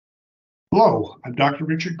Hello, I'm Dr.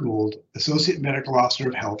 Richard Gould, Associate Medical Officer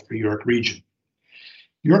of Health for York Region.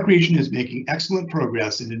 York Region is making excellent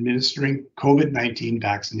progress in administering COVID-19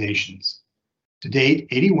 vaccinations. To date,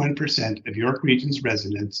 81% of York Region's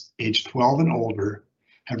residents aged 12 and older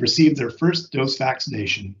have received their first dose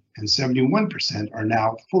vaccination, and 71% are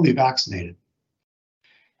now fully vaccinated.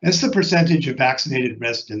 As the percentage of vaccinated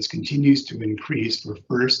residents continues to increase for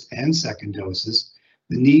first and second doses,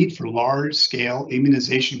 the need for large-scale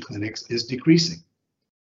immunization clinics is decreasing.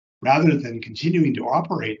 Rather than continuing to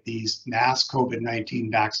operate these mass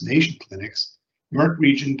COVID-19 vaccination clinics, York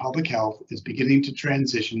Region Public Health is beginning to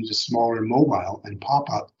transition to smaller mobile and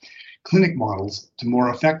pop-up clinic models to more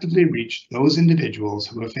effectively reach those individuals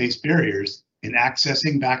who have faced barriers in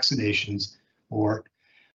accessing vaccinations or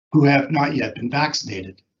who have not yet been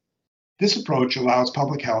vaccinated. This approach allows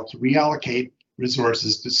public health to reallocate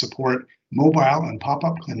resources to support mobile and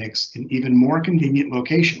pop-up clinics in even more convenient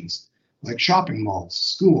locations, like shopping malls,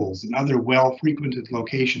 schools, and other well-frequented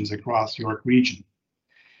locations across York Region.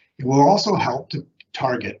 It will also help to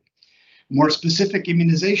target more specific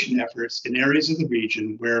immunization efforts in areas of the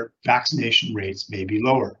region where vaccination rates may be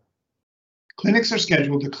lower. Clinics are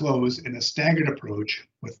scheduled to close in a staggered approach,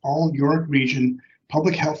 with all York Region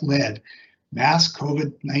public health-led mass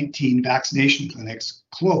COVID-19 vaccination clinics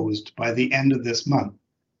closed by the end of this month.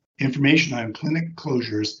 Information on clinic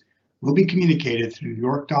closures will be communicated through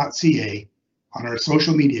york.ca, on our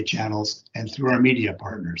social media channels, and through our media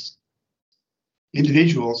partners.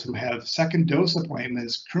 Individuals who have second dose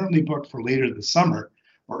appointments currently booked for later this summer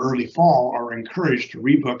or early fall are encouraged to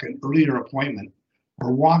rebook an earlier appointment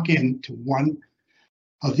or walk into one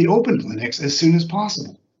of the open clinics as soon as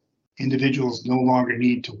possible. Individuals no longer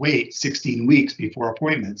need to wait 16 weeks before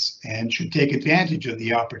appointments and should take advantage of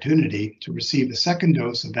the opportunity to receive a second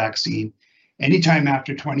dose of vaccine anytime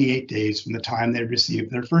after 28 days from the time they received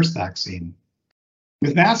their first vaccine.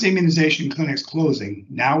 With mass immunization clinics closing,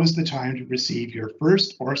 now is the time to receive your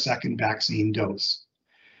first or second vaccine dose.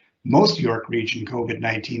 Most York Region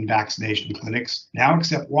COVID-19 vaccination clinics now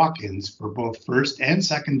accept walk-ins for both first and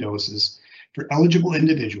second doses for eligible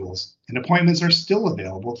individuals, and appointments are still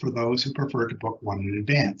available for those who prefer to book one in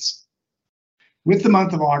advance. With the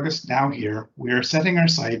month of August now here, we are setting our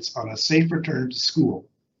sights on a safe return to school.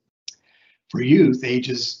 For youth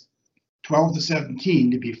ages 12 to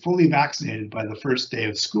 17 to be fully vaccinated by the first day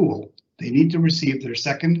of school, they need to receive their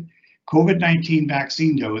second COVID-19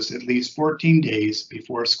 vaccine dose at least 14 days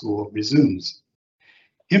before school resumes.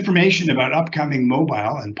 Information about upcoming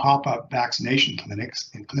mobile and pop-up vaccination clinics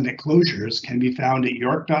and clinic closures can be found at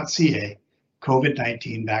york.ca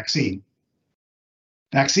COVID-19 vaccine.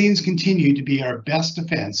 Vaccines continue to be our best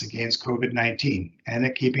defense against COVID-19 and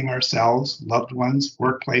at keeping ourselves, loved ones,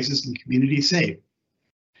 workplaces, and communities safe.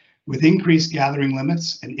 With increased gathering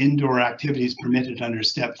limits and indoor activities permitted under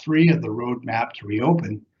Step 3 of the roadmap to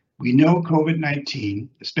reopen, we know COVID-19,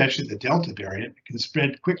 especially the Delta variant, can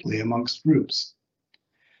spread quickly amongst groups.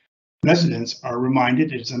 Residents are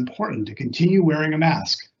reminded it is important to continue wearing a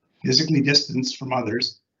mask, physically distance from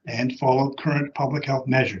others, and follow current public health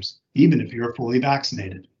measures, even if you're fully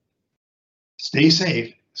vaccinated. Stay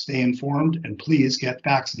safe, stay informed, and please get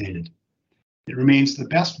vaccinated. It remains the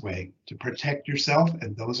best way to protect yourself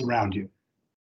and those around you.